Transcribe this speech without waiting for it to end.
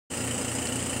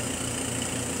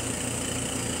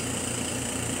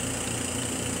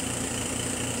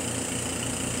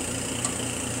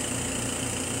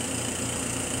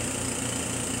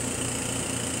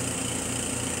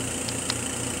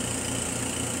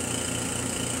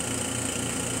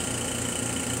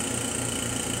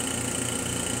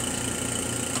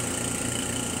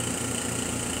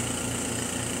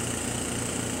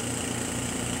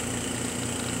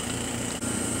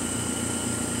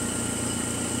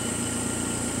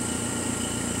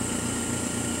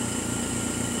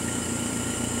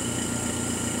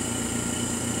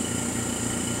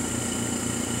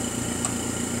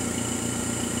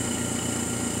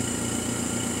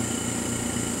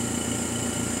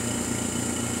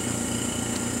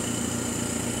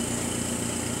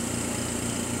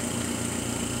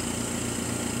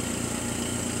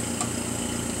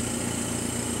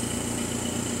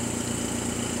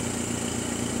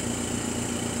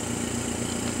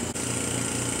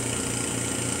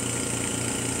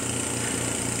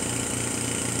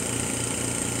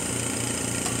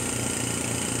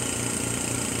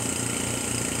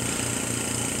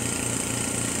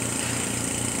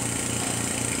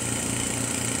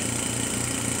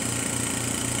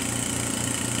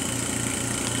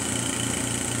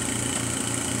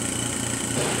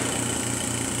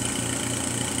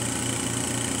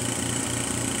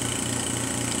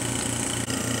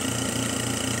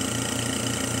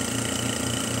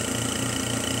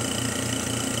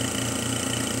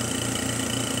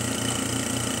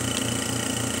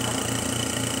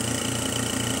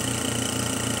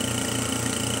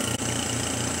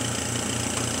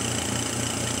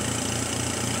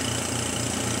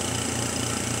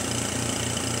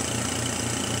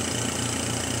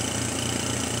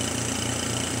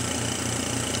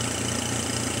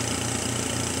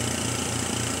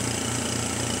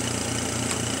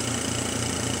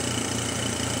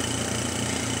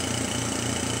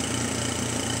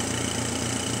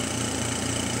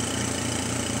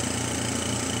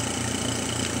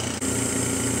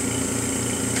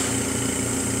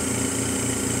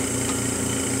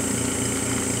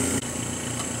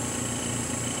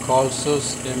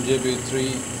Karl's MJB3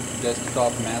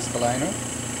 desktop mask aligner.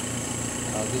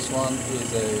 This one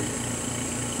is a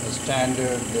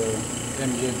standard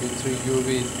MJB3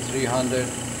 UV-300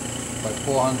 by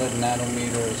 400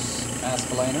 nanometers mask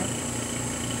aligner.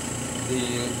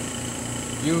 The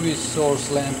UV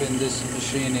source lamp in this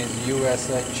machine is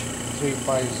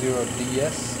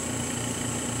USH350DS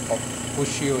of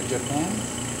Fushio, Japan.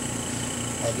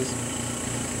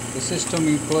 The system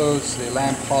includes the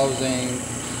lamp housing,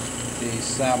 the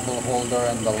sample holder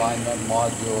and the alignment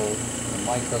module, the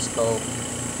microscope,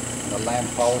 and the lamp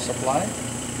power supply.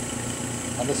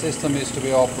 And the system is to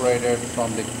be operated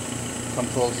from the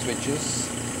control switches,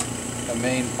 the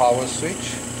main power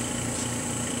switch,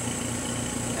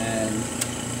 and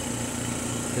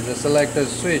there's a selected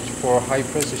switch for high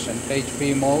precision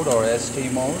HP mode or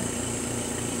ST mode,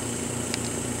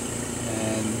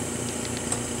 and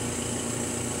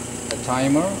a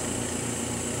timer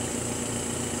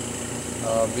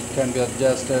which can be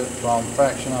adjusted from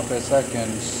fraction of a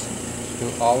second to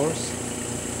hours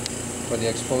for the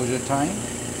exposure time.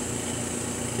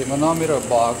 The manometer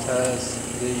box has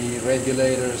the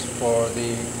regulators for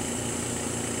the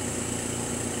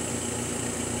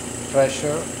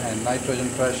pressure and nitrogen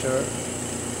pressure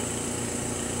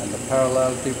and the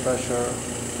parallelity pressure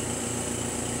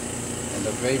and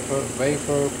the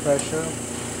vapor pressure,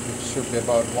 which should be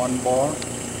about 1 bar,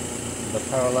 the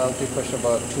parallelity pressure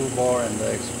about 2 bar, and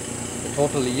the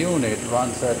total unit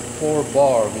runs at 4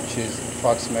 bar, which is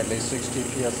approximately 60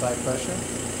 psi pressure.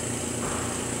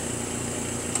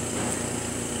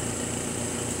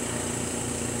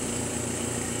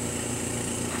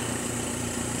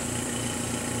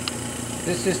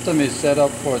 This system is set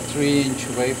up for 3-inch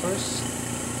wafers,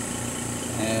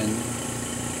 and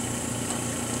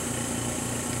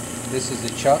this is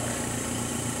a chuck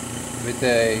with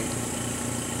a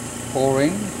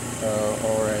O-ring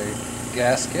or a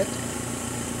gasket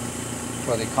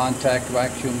for the contact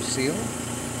vacuum seal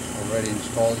already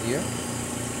installed here.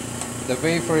 The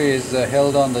wafer is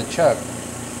held on the chuck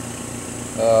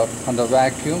under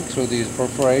vacuum through these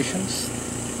perforations,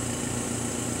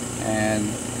 and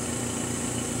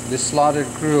this slotted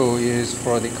groove is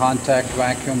for the contact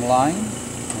vacuum line,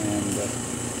 and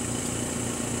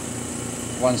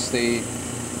once the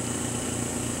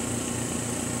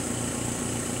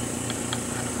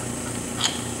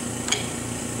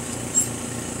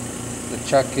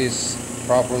chuck is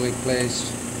properly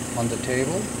placed on the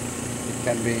table, it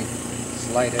can be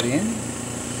slided in.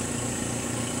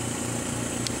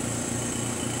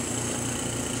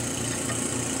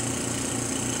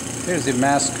 Here's the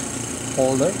mask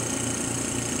holder.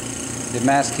 The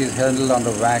mask is handled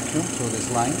under vacuum through this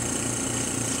line.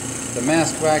 The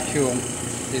mask vacuum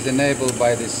is enabled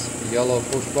by this yellow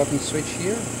push button switch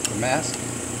here, the mask.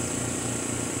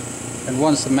 And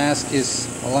once the mask is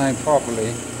aligned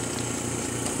properly,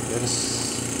 let us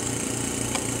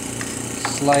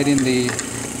slide in the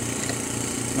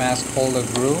mask holder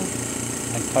groove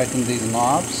and tighten these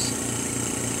knobs.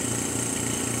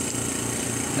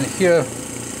 And here,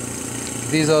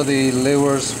 these are the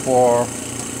levers for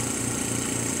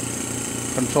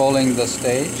controlling the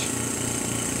stage.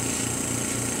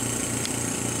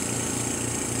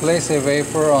 Place a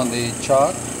wafer on the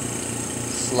chuck,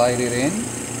 slide it in,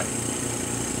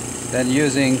 then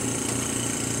using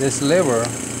this lever,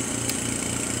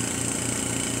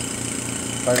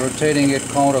 by rotating it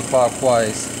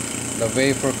counterclockwise, the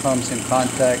wafer comes in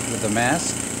contact with the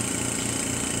mask,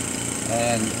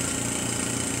 and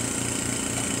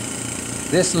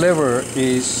this lever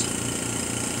is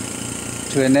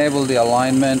to enable the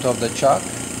alignment of the chuck.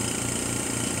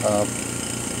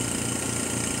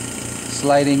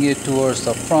 Sliding it towards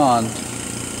the front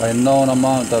by a known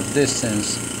amount of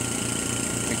distance,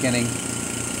 we can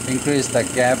increase the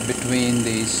gap between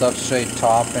the substrate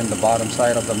top and the bottom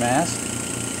side of the mask.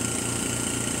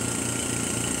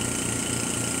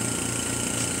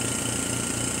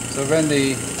 So when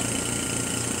the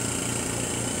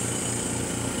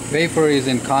wafer is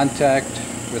in contact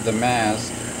with the mask,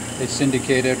 it's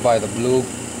indicated by the blue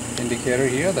indicator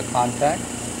here, the contact.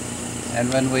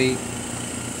 And when we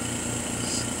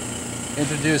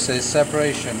introduce a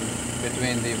separation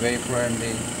between the wafer and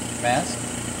the mask,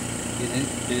 it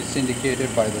is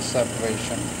indicated by the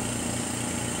separation.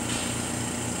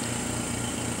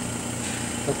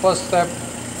 The first step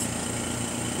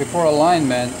before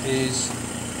alignment is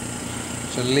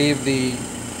to leave the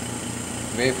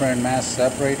wafer and mask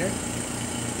separated.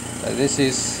 These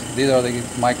are the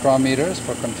micrometers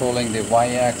for controlling the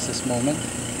y-axis movement,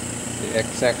 the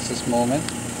x-axis movement,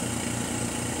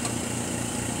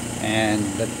 and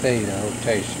the theta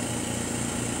rotation.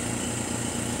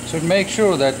 Should make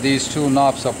sure that these two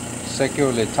knobs are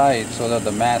securely tight so that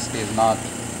the mask is not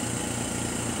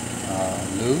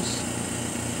loose.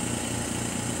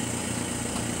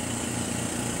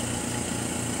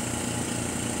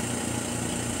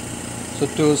 So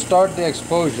to start the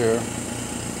exposure,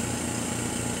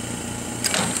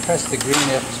 press the green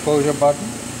exposure button.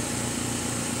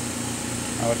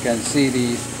 Now we can see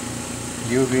the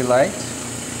UV light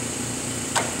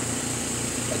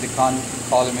at the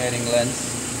collimating lens.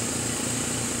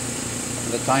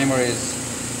 The timer is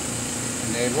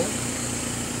enabled.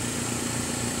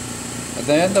 At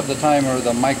the end of the timer,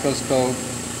 the microscope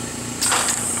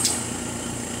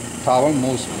tower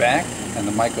moves back and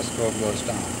the microscope goes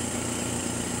down.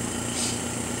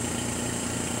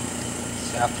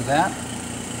 So after that,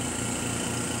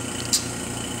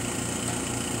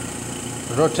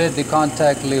 rotate the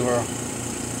contact lever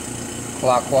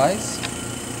clockwise,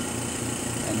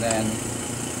 and then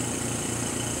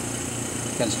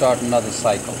you can start another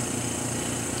cycle.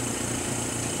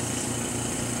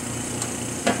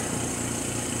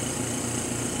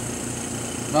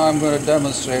 Now I'm going to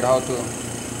demonstrate how to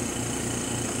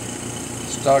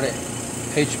start a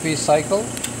HP cycle.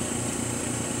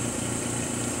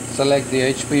 Select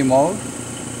the HP mode,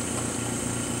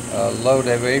 load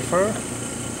a wafer,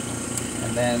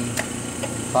 and then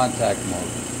contact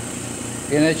mode.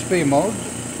 In HP mode,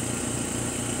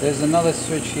 there's another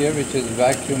switch here which is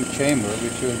vacuum chamber,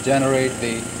 which will generate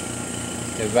the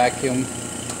vacuum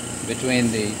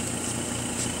between the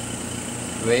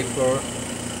wafer,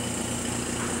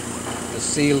 the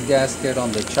seal gasket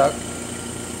on the chuck,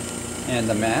 and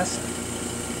the mask.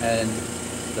 And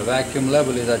the vacuum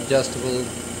level is adjustable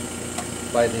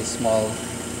by the small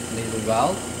needle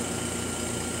valve.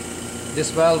 This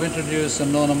valve introduces a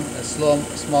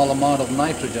small amount of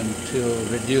nitrogen to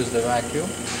reduce the vacuum.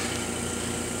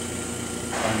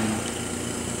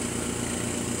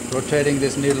 Rotating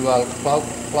this needle valve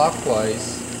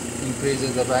clockwise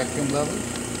increases the vacuum level,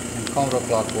 and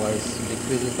counterclockwise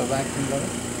decreases the vacuum level.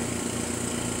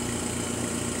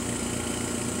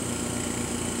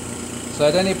 So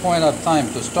at any point of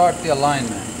time, to start the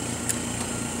alignment,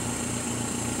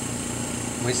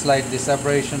 we slide the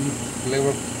separation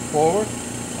lever forward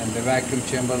and the vacuum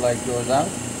chamber light goes out.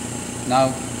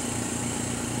 Now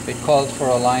it calls for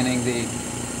aligning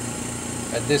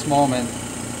at this moment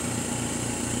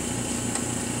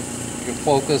you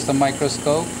focus the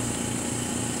microscope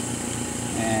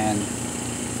and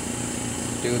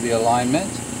do the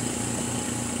alignment.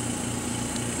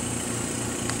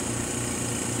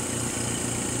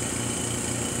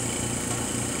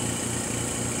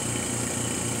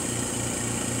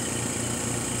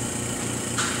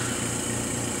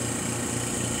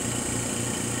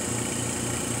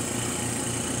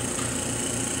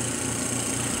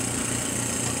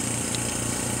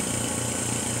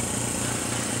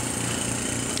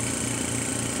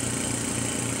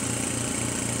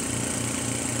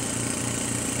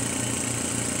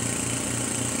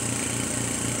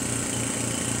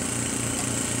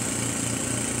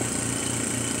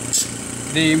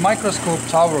 The microscope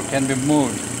tower can be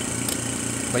moved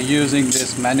by using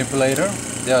this manipulator.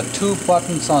 There are two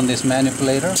buttons on this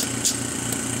manipulator.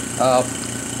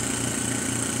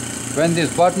 When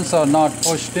these buttons are not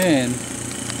pushed in,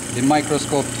 the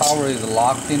microscope tower is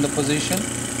locked in the position,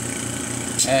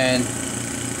 and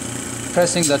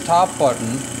pressing the top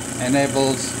button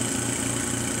enables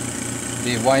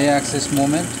the y-axis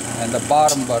movement, and the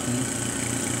bottom button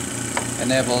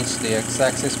enables the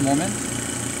x-axis movement.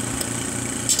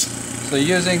 So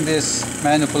using this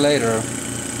manipulator,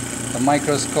 the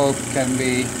microscope can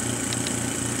be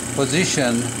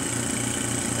positioned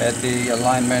at the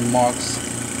alignment marks,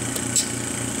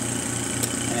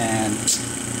 and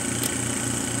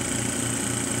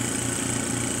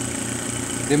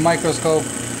the microscope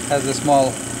has a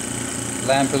small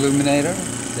lamp illuminator.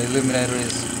 The illuminator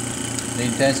the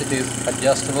intensity is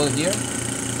adjustable here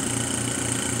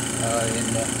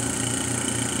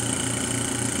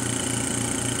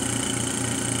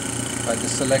by the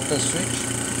selector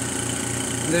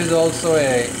switch. There is also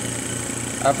a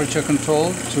aperture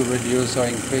control to reduce or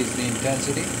increase the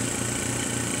intensity.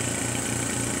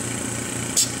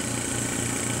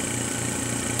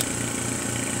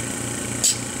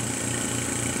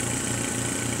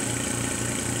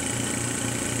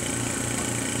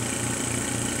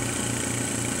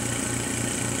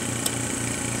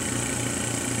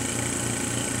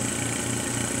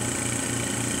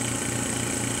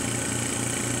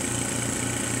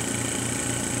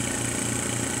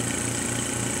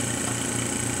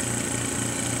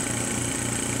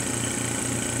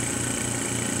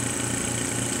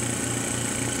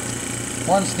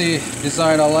 Once the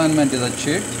desired alignment is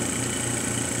achieved,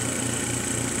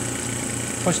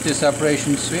 push the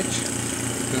separation switch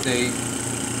to the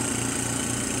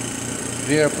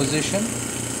rear position,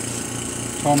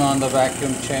 turn on the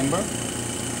vacuum chamber,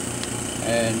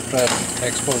 and press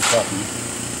export button.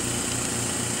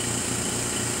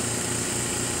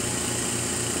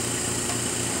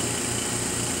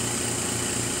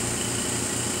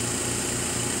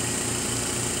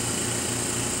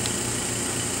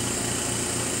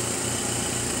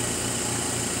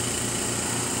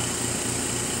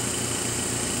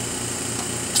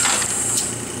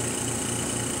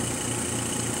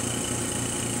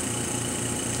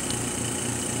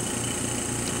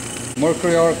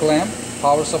 Mercury arc lamp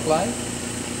power supply.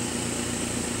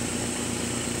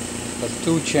 Has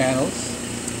two channels.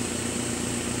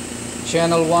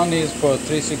 Channel 1 is for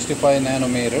 365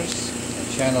 nanometers.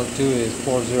 Channel 2 is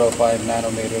 405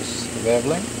 nanometers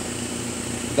wavelength.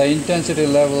 The intensity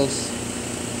levels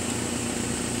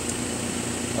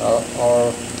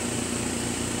are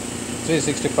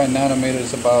 365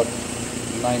 nanometers about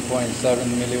 9.7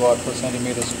 milliwatt per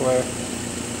centimeter square,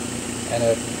 and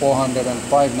at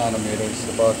 405 nanometers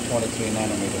about 23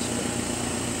 nanometers square.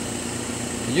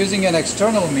 Using an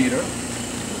external meter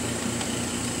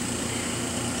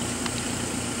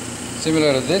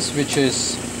similar to this, which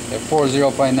is a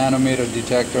 405 nanometer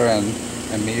detector and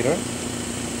a meter,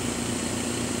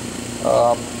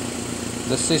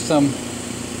 the system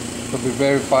could be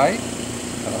verified.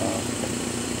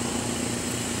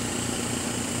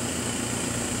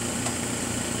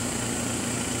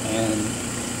 And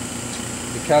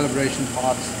the calibration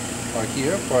pots are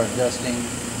here for adjusting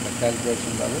the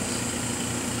calibration levels.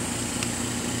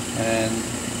 And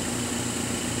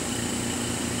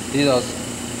these are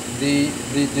the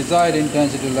desired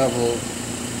intensity level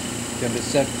can be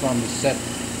set from the set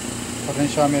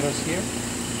potentiometers here.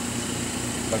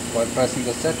 But while pressing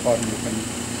the set button, you can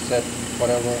set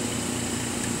whatever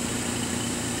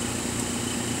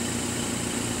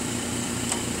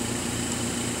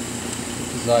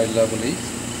the desired level is.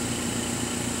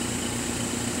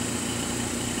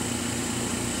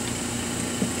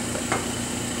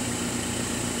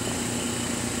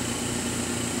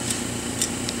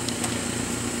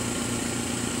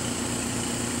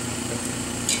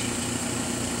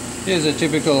 Here's a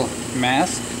typical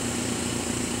mask.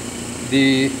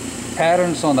 The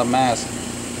patterns on the mask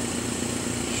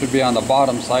should be on the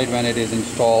bottom side when it is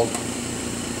installed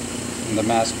in the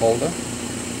mask holder.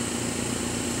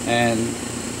 And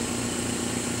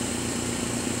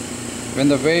when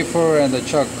the wafer and the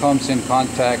chuck comes in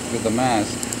contact with the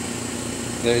mask,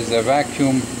 there is a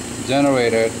vacuum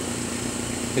generated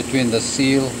between the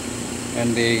seal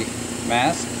and the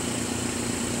mask.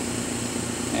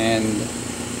 And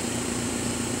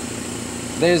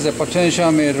there is a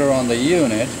potentiometer on the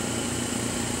unit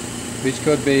which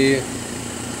could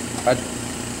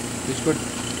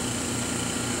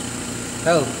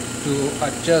help to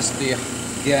adjust the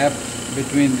gap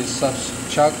between the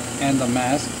chuck and the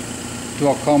mask to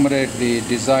accommodate the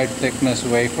desired thickness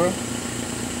wafer.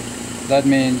 That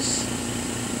means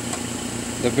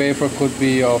the wafer could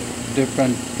be of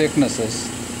different thicknesses,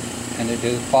 and it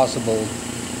is possible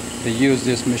to use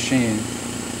this machine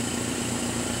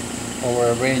over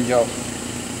a range of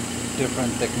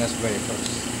different thickness wafers.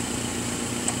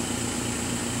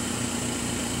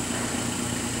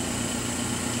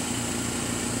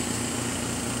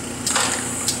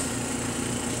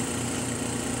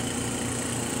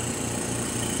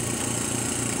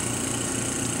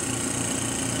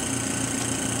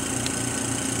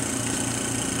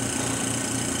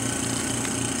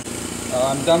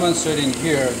 I'm demonstrating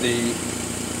here the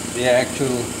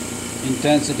actual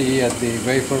intensity at the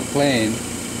wafer plane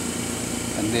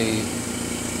and the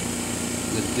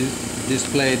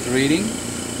displayed reading.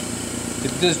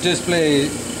 This display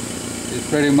is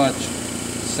pretty much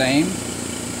the same,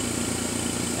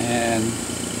 and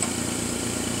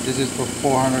this is for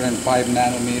 405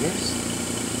 nanometers,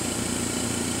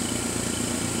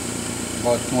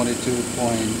 about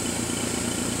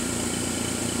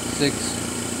 22.6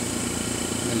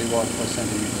 milliwatt per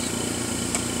centimeter square.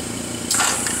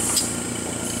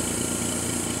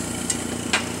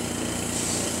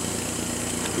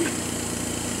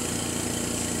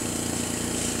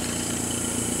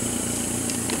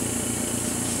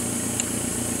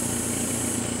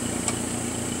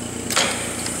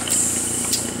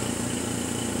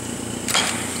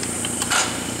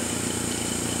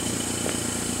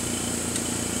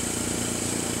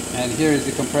 And here is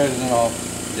the comparison of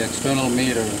the external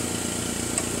meter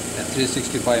at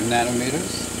 365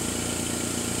 nanometers,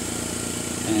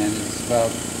 and it's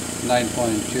about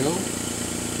 9.2.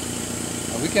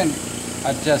 we can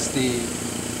adjust the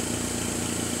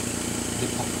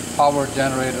power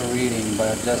generator reading by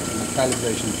adjusting the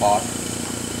calibration part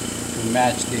to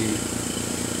match the